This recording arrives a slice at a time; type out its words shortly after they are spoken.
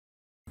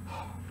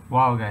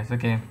Wow guys,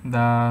 okay,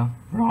 the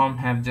ROM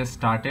have just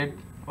started.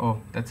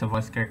 Oh, that's a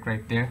voice crack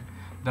right there.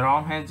 The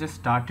ROM has just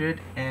started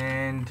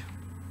and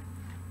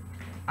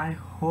I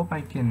hope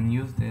I can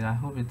use this. I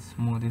hope it's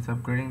smooth. It's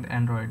upgrading the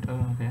Android.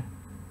 Oh, okay.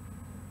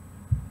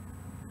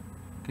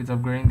 It's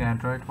upgrading the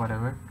Android,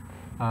 whatever.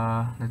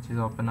 Let's just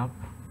open up.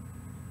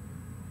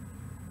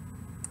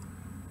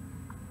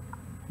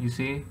 You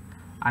see,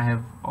 I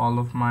have all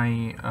of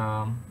my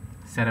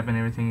setup and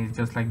everything is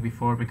just like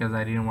before because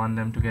I didn't want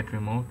them to get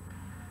removed.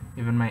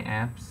 Even my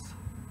apps.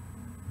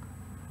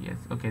 Yes,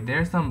 okay,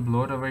 there's some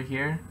bloat over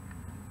here.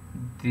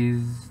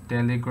 These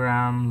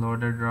Telegram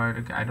loader droid,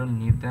 okay, I don't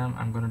need them.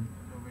 I'm gonna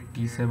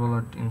disable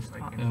or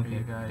install.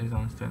 Okay, guys,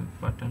 on still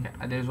button.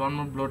 Okay, there's one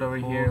more bloat over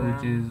here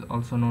which is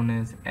also known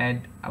as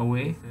add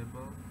away.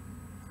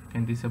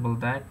 Can disable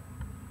that.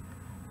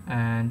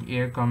 And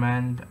air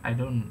command, I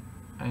need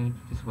to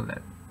disable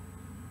that.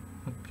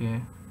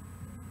 Okay,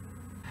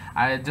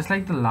 I just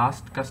like the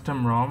last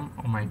custom ROM.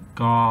 Oh my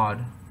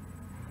god,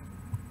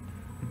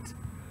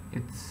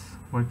 it's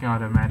working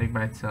automatic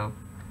by itself,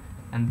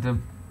 and the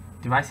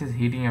device is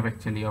heating up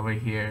actually over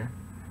here.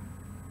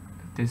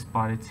 This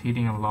part, it's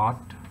heating a lot.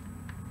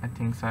 I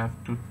think so. I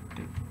have to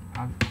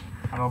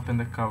I'll open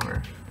the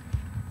cover.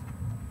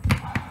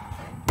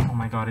 Oh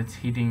my god, it's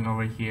heating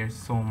over here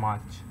so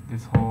much.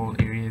 This whole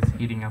area is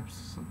heating up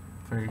so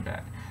very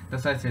bad.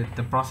 That's why I said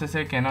the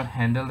processor cannot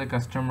handle the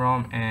custom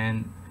ROM,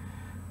 and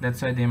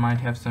that's why they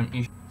might have some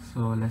issues.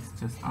 So let's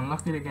just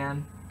unlock it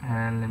again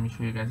and let me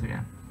show you guys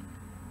again.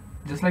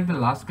 Just like the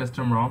last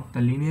custom ROM,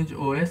 the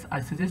LineageOS, I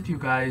suggest you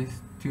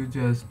guys to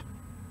just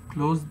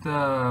close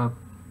the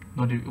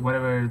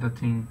whatever the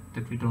thing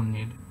that we don't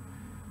need.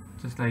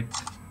 Just like,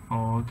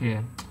 oh,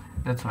 okay,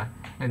 that's why.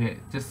 Okay,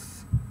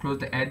 just close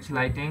the edge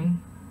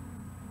lighting.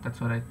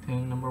 That's what I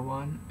think, number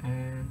one.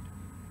 And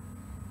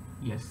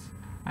yes,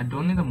 I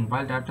don't need the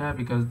mobile data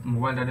because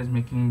mobile data is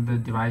making the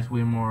device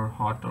way more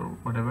hot or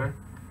whatever.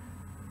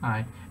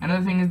 Alright,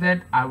 another thing is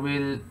that I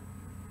will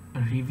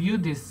review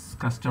this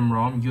custom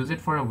ROM, use it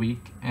for a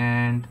week,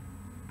 and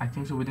I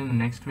think so within the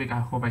next week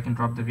I hope I can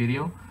drop the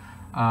video.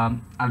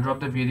 I'll drop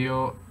the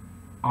video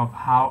of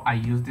how I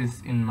use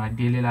this in my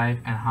daily life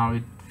and how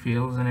it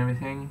feels and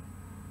everything,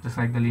 just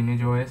like the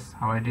LineageOS,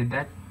 how I did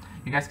that.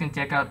 You guys can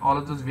check out all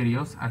of those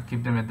videos. I'll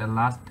keep them at the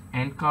last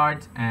end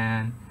cards,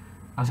 and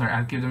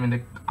I'll keep them in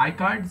the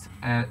iCards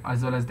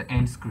as well as the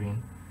end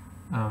screen.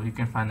 You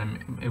can find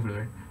them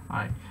everywhere.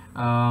 Alright,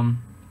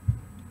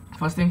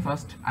 first thing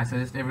first, I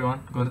suggest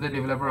everyone go to the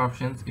developer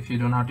options. If you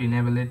don't know how to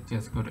enable it,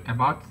 just go to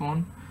about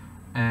phone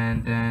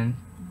and then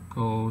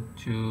go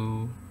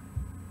to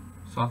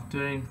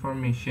software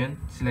information,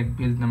 select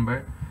build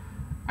number.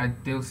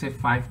 They'll say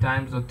 5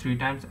 times or 3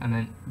 times, and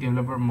then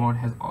developer mode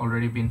has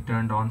already been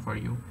turned on for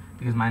you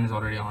because mine is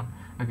already on.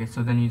 Okay,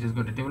 so then you just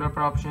go to developer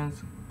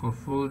options, go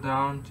full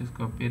down, just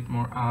go a bit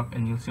more up,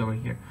 and you'll see over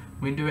here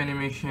window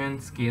animation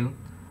scale.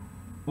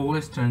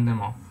 Always turn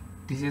them off.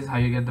 This is how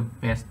you get the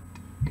best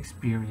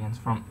experience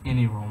from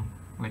any ROM.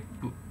 Like,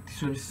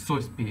 this will be so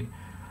speed,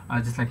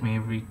 just like me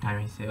every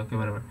time I say. Okay,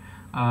 whatever.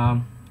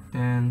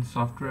 Then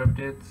software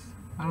updates,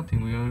 I don't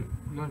think we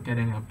won't get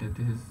any update.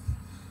 This is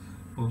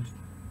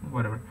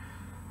whatever.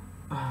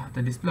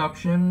 The display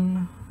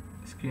option,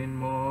 screen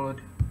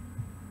mode,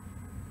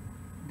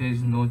 there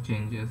is no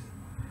changes.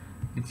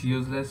 It's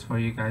useless for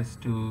you guys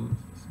to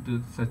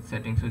do such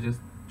settings, so just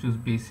choose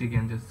basic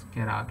and just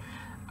get out.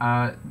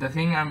 The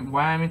thing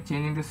why I'm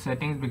changing the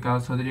settings,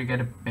 because so that you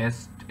get a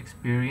best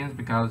experience,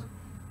 because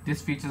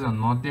these features are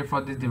not there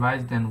for this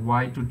device, then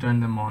why to turn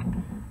them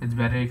on? It's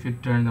better if you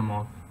turn them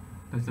off.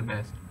 That's the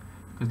best,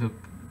 because the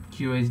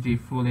QHD,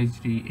 full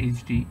HD,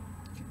 HD,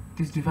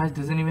 this device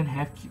doesn't even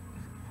have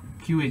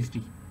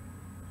QHD.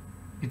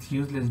 It's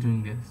useless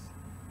doing this.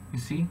 You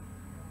see,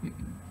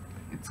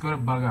 it's gonna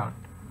bug out.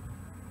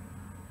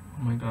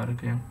 Oh my god.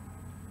 Okay,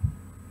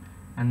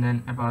 and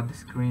then about the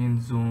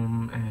screen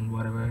zoom and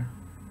whatever.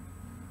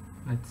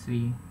 Let's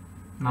see,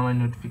 now my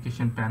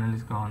notification panel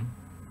is gone.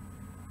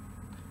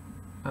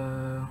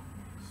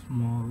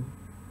 Small,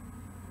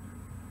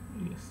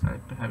 yes, I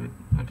have to have it.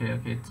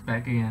 Okay, it's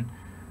back again.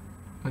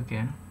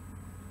 Okay,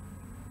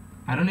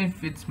 I don't know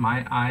if it's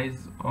my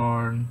eyes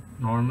or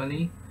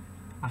normally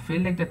I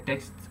feel like the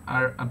texts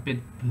are a bit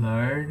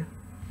blurred.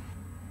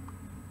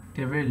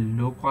 They're very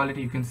low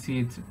quality. You can see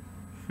it's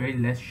very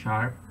less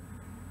sharp.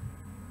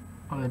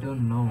 Oh, I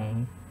don't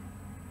know.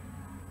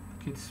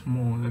 It's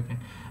smooth. Okay,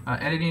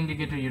 LED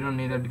indicator, you don't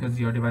need that because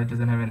your device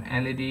doesn't have an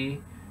LED.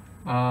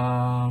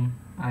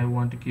 I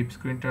want to keep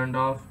screen turned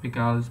off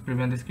because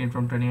prevent the screen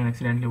from turning on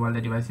accidentally while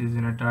the device is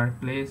in a dark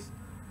place.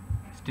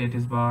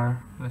 Status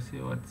bar, let's see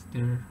what's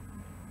there.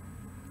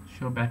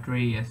 Show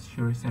battery, yes.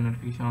 Show send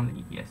notification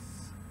only, yes.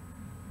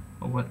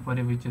 Oh, what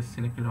if we just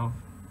selected off?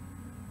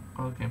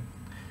 Okay,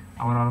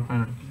 I want all of my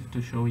notifications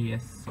to show,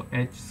 yes. So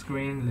edge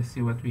screen, let's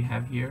see what we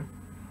have here.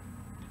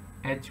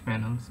 Edge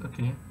panels,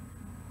 okay,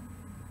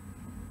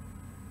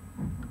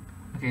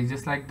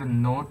 just like the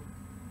Note.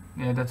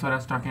 Yeah, that's what I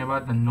was talking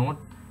about, the Note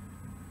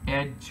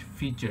edge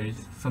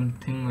features,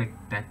 something like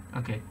that.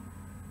 Okay,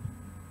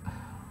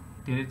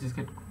 Did it just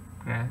get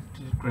crashed?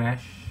 Did it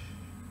crash?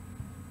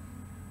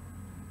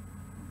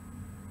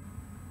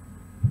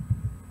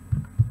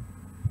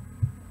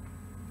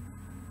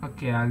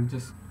 Okay, I'll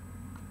just,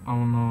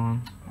 oh no,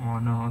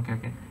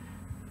 okay,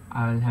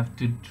 I'll have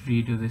to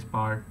redo this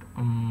part.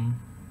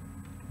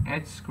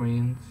 Edge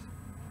screens,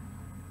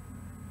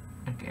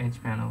 okay,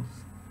 edge panels.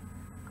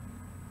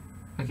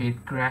 Okay,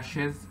 it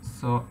crashes,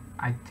 so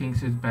I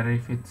think it's better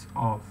if it's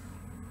off.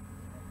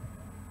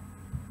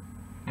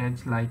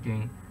 Edge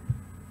lighting,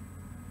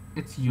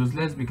 it's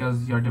useless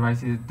because your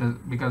device is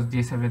because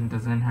J7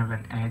 doesn't have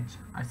an edge.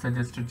 I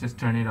suggest to just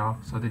turn it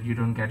off so that you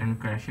don't get any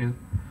crashes,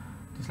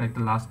 just like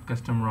the last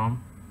custom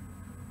ROM.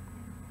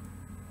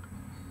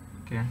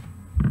 Okay,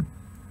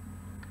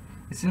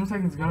 it seems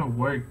like it's gonna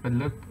work, but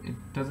look, it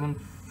doesn't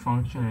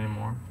function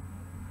anymore.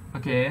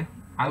 Okay,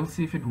 I'll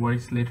see if it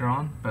works later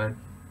on, but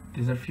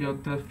these are few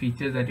of the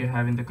features that you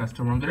have in the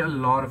custom ROM. There are a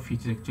lot of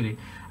features actually.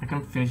 I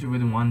can't finish it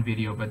with one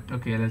video, but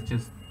okay, let's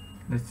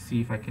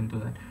see if I can do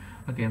that.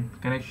 Okay,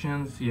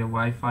 connections, yeah,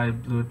 Wi-Fi,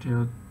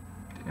 Bluetooth,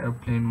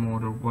 airplane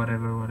mode, or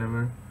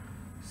whatever.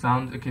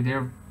 Sounds, okay,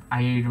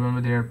 I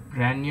remember there are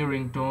brand new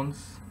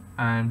ringtones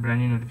and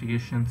brand new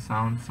notifications,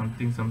 sound,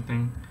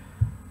 something.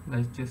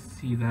 Let's just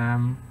see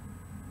them.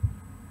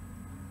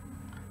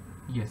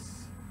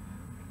 Yes,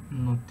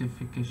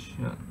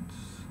 notifications.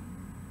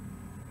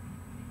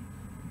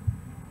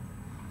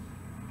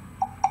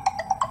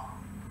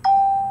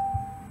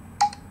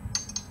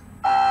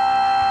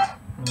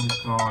 Oh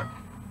god.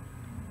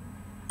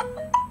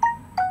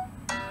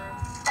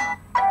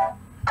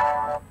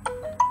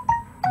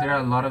 There are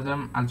a lot of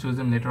them. I'll choose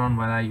them later on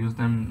while I use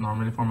them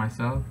normally for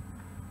myself.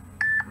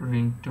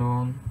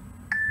 Ringtone.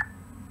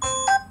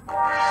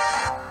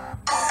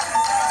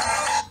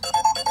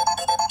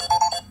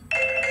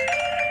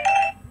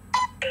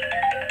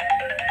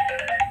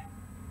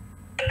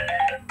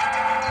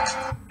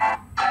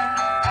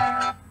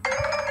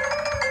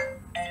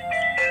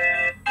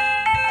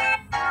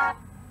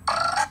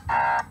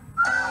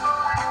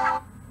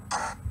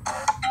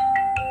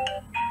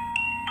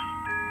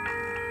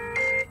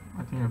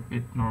 A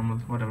bit normal,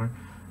 whatever.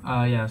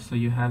 Yeah, so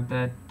you have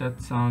that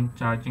sound,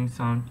 charging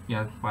sound.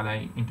 Yeah, while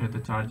I enter the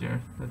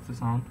charger, that's the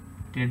sound.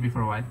 Did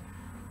before a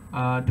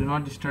while. Do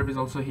not disturb is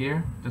also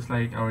here, just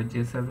like our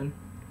J7.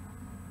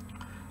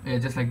 Yeah,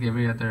 just like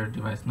every other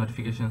device,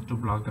 notifications to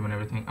block them and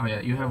everything. Oh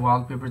yeah, you have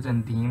wallpapers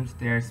and themes.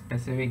 There are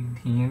specific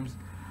themes.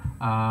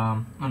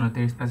 Oh no,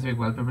 there are specific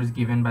wallpapers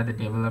given by the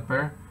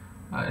developer.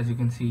 As you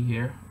can see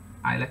here,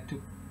 I like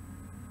to.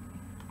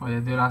 Oh yeah,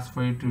 they'll ask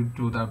for you to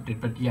do the update,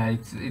 but yeah,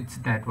 it's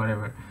that,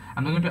 whatever.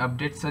 I'm not going to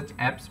update such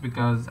apps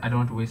because I don't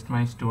want to waste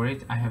my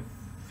storage. I have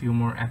few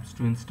more apps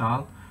to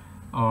install,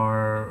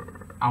 or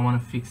I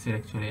want to fix it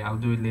actually. I'll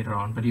do it later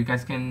on, but you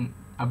guys can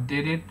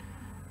update it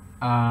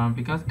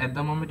because at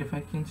the moment, if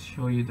I can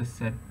show you the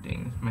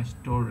settings, my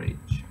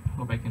storage, I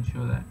hope I can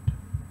show that.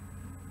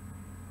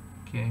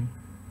 Okay.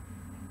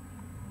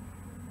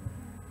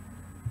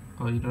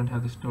 Oh, you don't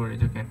have the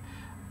storage, okay.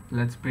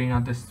 Let's bring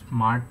out the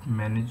smart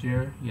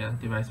manager. Yeah,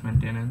 device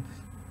maintenance.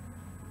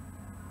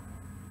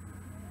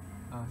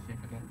 Oh shit,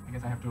 okay, I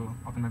guess I have to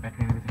open my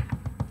battery and everything.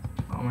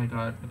 Oh my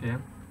god, okay.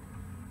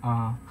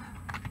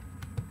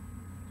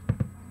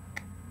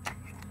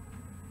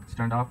 It's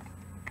turned off.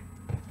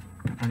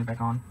 Turn it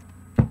back on.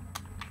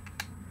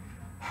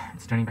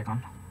 It's turning back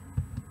on.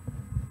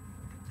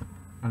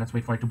 Now let's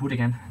wait for it to boot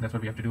again. That's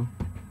what we have to do.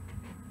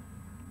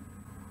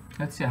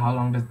 Let's see how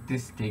long does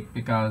this take,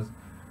 because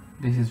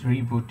this is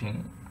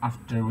rebooting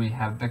after we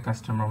have the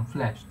custom ROM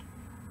flashed.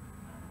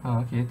 Oh,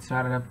 okay, it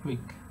started up quick.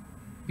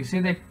 You see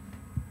that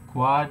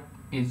quad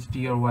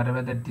HD or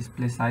whatever that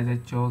display size I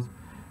chose,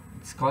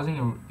 it's causing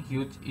a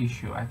huge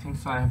issue. I think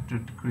so I have to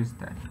decrease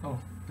that. Oh,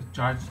 the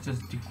charge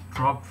just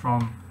dropped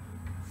from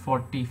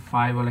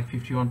 45 or like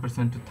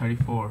 51% to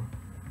 34.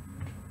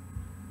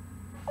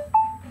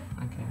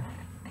 Okay.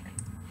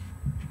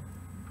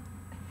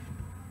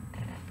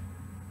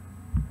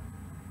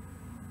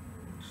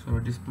 So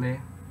display.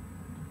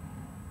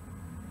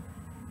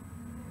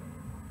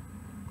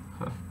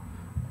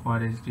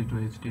 Quad HD to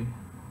HD.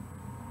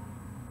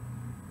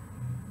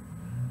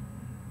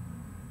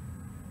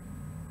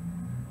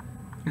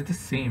 It's the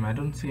same. I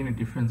don't see any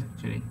difference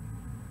actually.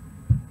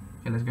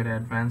 Okay, let's go to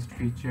advanced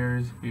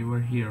features. We were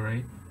here,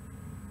 right?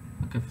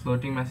 Okay,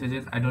 floating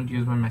messages. I don't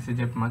use my message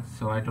app much,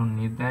 so I don't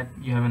need that.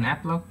 You have an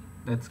app lock.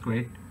 That's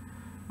great.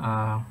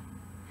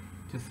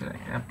 Just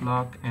select app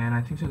lock, and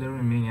I think so there will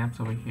be many apps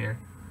over here.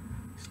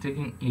 It's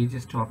taking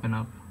ages to open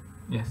up.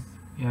 Yes,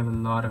 you have a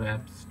lot of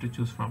apps to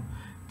choose from.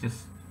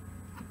 Just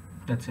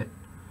that's it.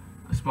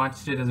 Smart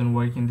Stay doesn't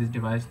work in this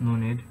device, no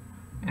need.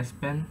 S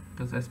Pen,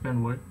 does S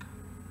Pen work?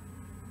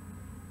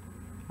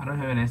 I don't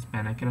have an S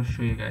Pen, I cannot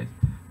show you guys,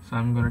 so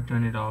I'm gonna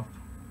turn it off.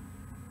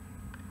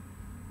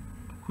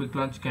 Quick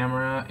launch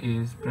camera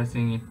is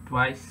pressing it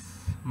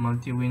twice.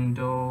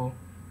 Multi-window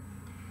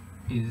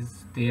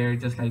is there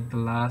just like the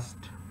last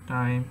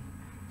time.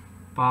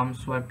 Palm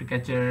swipe to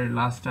catcher,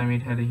 last time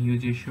it had a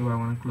huge issue. I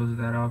want to close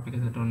that off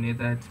because I don't need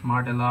that.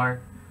 Smart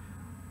alert.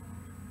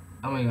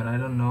 Oh my god, I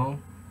don't know.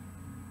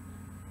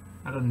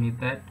 I don't need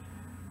that.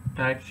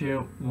 Directory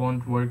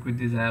won't work with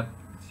this app.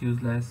 It's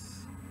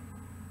useless.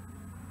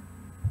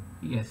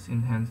 Yes,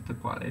 enhance the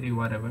quality,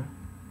 whatever.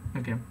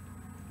 Okay.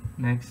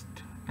 Next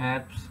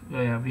apps.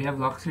 Oh yeah, we have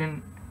lock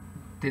screen.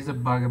 There's a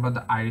bug about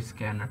the iris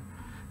scanner.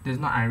 There's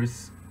no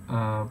iris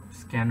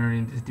scanner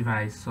in this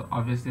device, so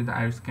obviously the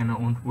iris scanner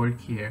won't work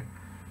here.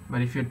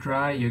 But if you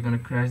try, you're gonna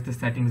crash the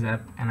settings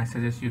app, and I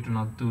suggest you to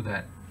not do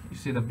that. You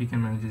see the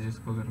beacon manager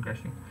just goes on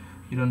crashing.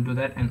 You don't do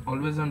that. And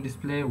always on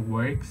display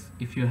works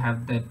if you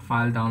have that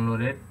file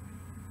downloaded.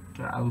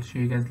 So I'll show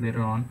you guys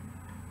later on.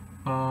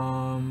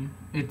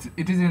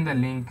 It is in the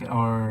link,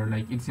 or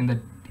like it's in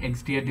the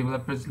XDA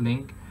developers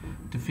link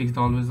to fix the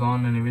always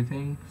on and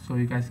everything, so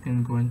you guys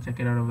can go and check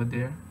it out over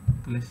there.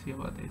 Let's see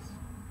about this.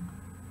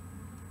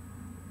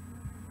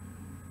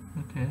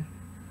 Okay,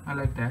 I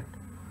like that.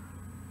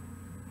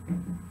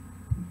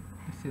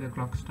 Let's see the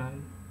clock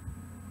style.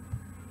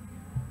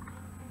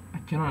 I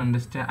cannot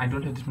understand. I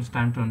don't have this much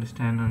time to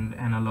understand and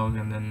analog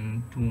and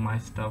then do my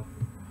stuff.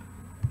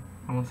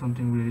 I want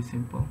something really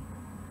simple.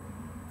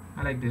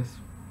 I like this.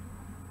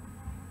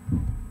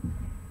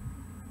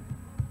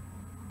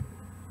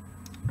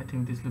 I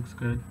think this looks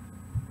good.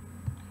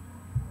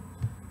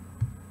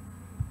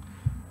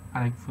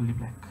 I like fully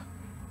black.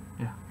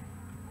 Yeah.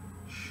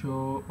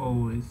 Show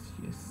always,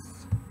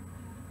 yes.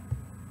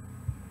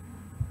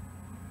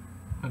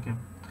 Okay.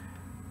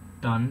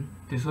 Done.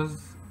 This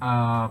was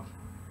a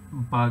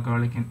bug or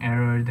like an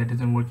error that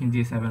doesn't work in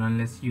J7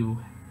 unless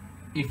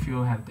if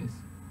you have this.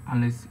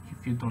 Unless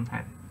if you don't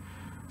have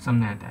it.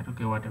 Something like that.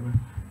 Okay, whatever.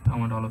 I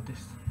want all of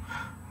this.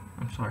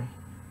 I'm sorry.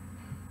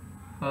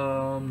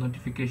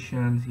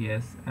 Notifications,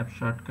 yes. App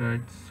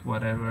shortcuts,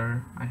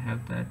 whatever. I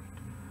have that.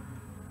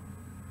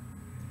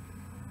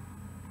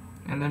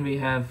 And then we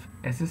have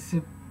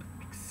accessibility.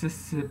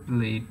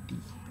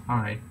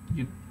 Alright,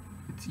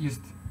 it's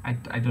used. I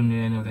don't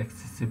need any of the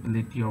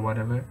accessibility or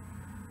whatever.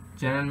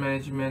 General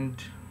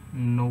management,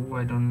 no,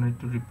 I don't need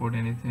to report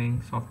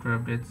anything. Software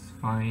updates,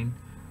 fine.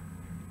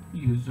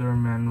 User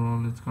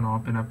manual, it's gonna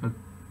open up a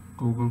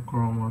Google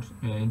Chrome or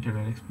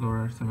Internet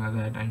Explorer, something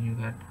like that. I knew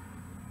that.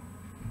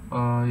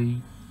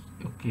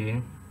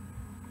 Okay,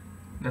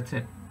 that's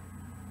it.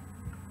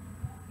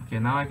 Okay,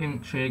 now I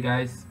can show you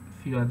guys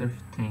a few other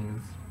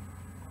things.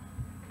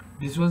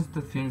 This was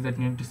the things that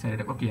need to set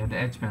it up. Okay, yeah, the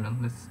edge panel.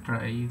 Let's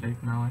try it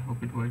right now. I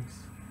hope it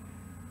works.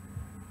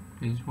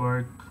 Please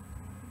work.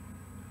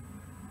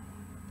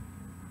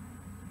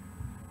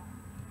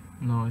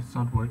 No, it's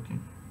not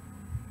working.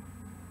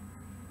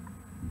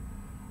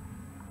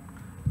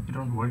 It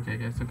don't work, I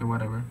guess. Okay,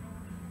 whatever.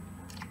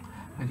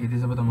 Okay, this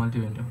is about the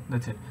multi-window.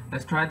 That's it.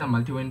 Let's try the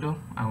multi-window.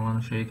 I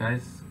want to show you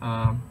guys.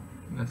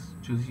 Let's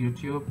choose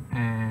YouTube,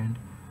 and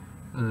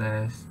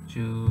let's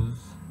choose,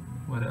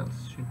 what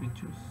else should we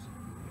choose?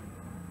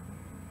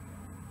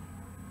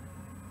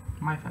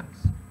 My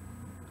files.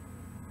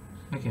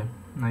 Okay,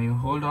 now you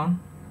hold on,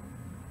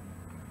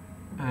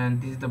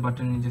 and this is the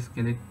button. You just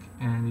click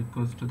and it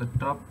goes to the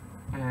top,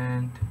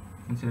 and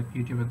you can select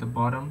YouTube at the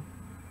bottom.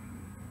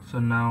 So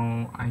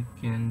now I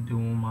can do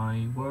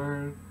my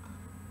work.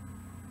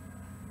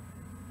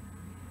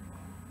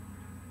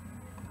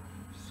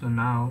 So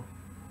now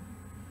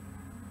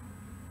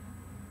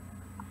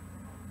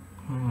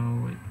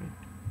wait.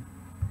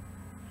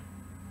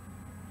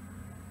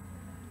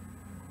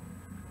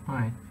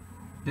 Alright,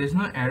 there's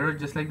no error,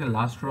 just like the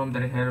last ROM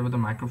that I had with the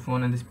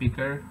microphone and the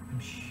speaker. I'm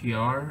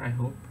sure, I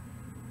hope.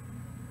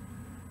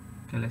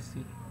 Okay, let's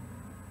see.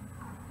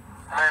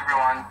 Hello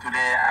everyone,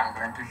 today I'm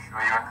going to show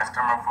you a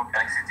customer for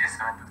Galaxy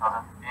J7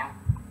 2015,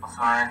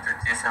 also known as the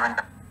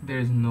J7. There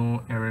is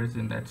no errors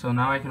in that. So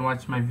now I can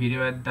watch my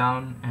video ad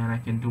down and I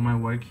can do my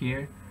work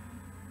here.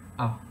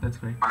 Oh, that's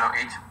great. Below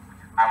H,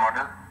 my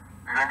model.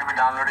 We're going to be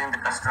downloading the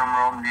custom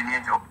ROM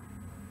LineageOS.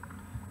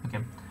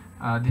 Okay,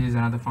 this is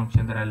another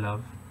function that I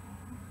love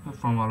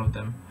from all of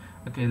them.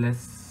 Okay, let's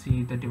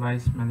see the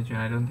device manager.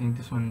 I don't think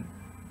this one.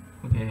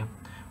 Okay, yeah.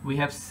 We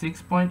have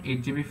 6.8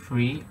 GB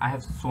free. I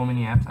have so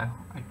many apps. I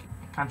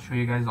can't show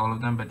you guys all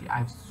of them, but I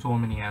have so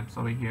many apps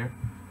over here.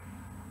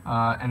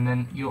 And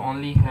then you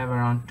only have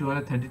around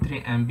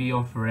 233 MB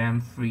of RAM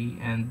free,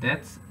 and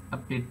that's a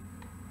bit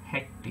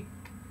hectic.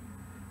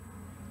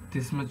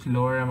 This much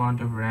lower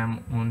amount of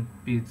RAM won't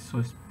be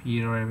so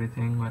speed or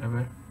everything,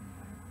 whatever.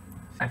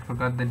 I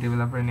forgot the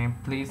developer name.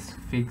 Please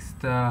fix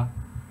the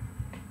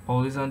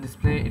always on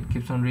display. It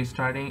keeps on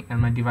restarting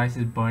and my device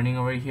is burning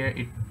over here.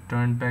 It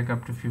turned back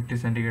up to 50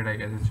 centigrade. I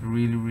guess it's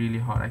really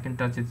hot. I can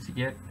touch it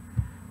yet,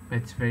 but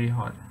it's very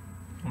hot.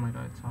 Oh my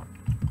god, it's hot.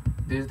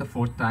 This is the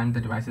 4th time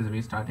the device is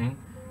restarting.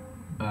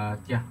 But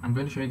yeah, I'm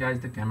going to show you guys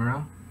the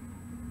camera.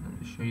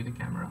 Let me show you the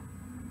camera.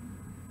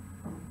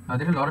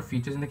 There are a lot of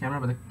features in the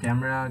camera, but the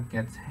camera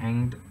gets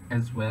hanged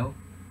as well,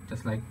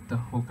 just like the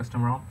whole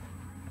custom ROM.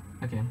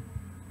 Okay,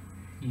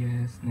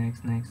 yes,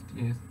 next,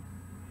 yes,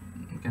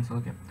 cancel.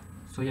 Okay,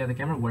 so yeah, the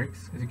camera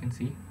works, as you can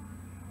see.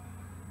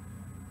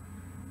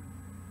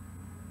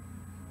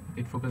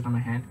 Okay, it focused on my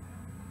hand.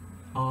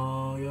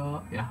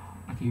 Yeah,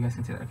 Okay, you guys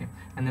can see that. Okay,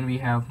 and then we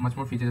have much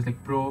more features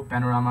like Pro,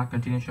 Panorama,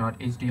 Continuous Shot,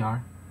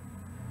 HDR,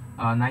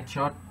 Night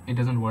Shot. It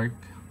doesn't work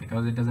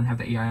because it doesn't have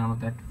the AI on of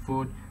that.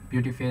 Food,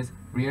 Beauty Face,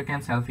 Rear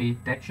Cam Selfie,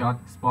 Tech Shot,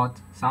 Spot,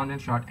 Sound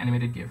and Shot,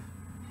 Animated GIF.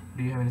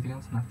 Do you have anything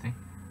else? Nothing.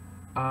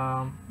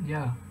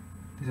 Yeah,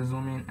 this is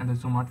zoom in and the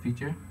zoom out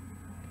feature,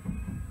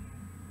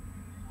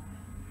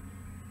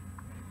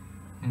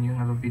 and you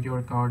have a video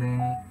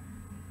recording.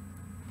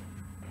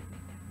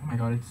 Oh my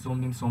god, it's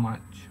zoomed in so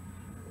much.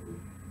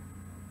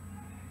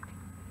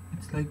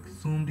 It's like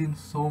zoomed in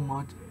so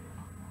much.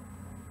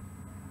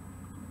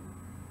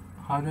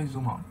 How do I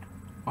zoom out?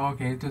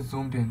 Okay, it just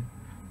zoomed in.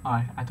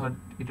 I thought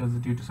it was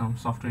due to some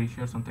software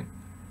issue or something.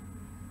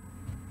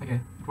 Okay,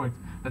 it works.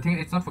 The thing,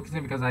 it's not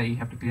focusing because I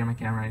have to clear my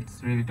camera.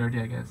 It's really dirty,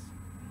 I guess.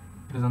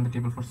 It was on the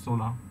table for so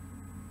long.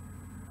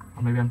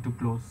 Or maybe I'm too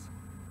close.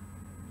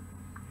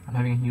 I'm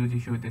having a huge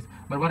issue with this.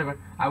 But whatever,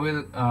 I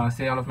will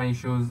say all of my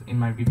issues in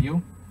my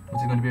review,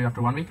 which is going to be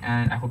after 1 week,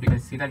 and I hope you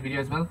guys see that video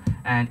as well.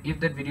 And if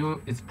that video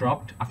is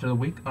dropped after the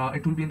week,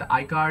 it will be in the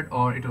iCard,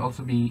 or it will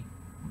also be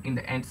in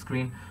the end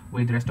screen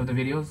with the rest of the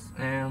videos.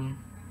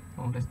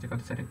 Oh, let's check out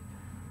the settings.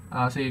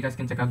 So you guys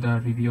can check out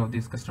the review of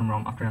this custom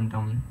ROM after I'm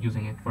done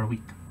using it for a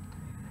week.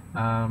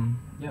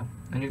 Yeah,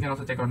 and you can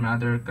also check out my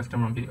other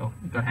custom ROM video. Oh,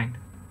 it got hanged.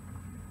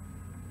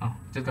 Oh,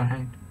 it just got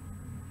hanged.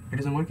 It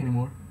doesn't work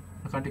anymore.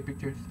 I can't take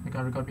pictures. I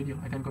can't record video.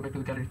 I can't go back to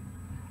the gallery.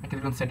 I can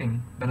click on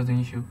setting. That was an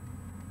issue.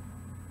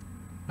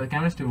 But the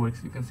camera still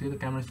works. You can see the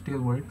camera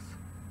still works.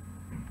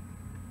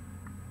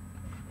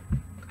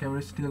 The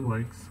camera still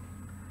works.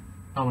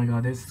 Oh my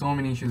god, there's so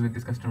many issues with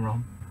this custom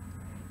ROM.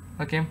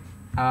 Okay,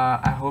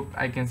 I hope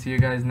I can see you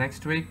guys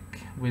next week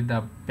with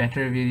a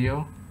better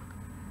video.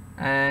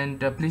 And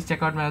please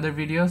check out my other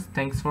videos.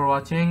 Thanks for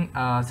watching.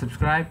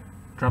 Subscribe,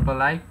 drop a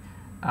like,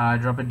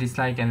 drop a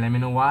dislike, and let me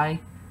know why.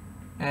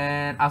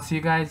 And I'll see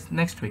you guys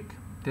next week.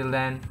 Till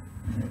then,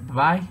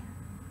 bye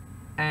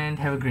and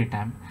have a great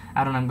time.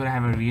 I don't know, I'm gonna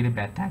have a really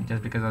bad time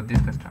just because of this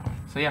custom.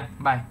 So yeah,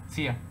 bye,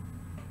 see ya.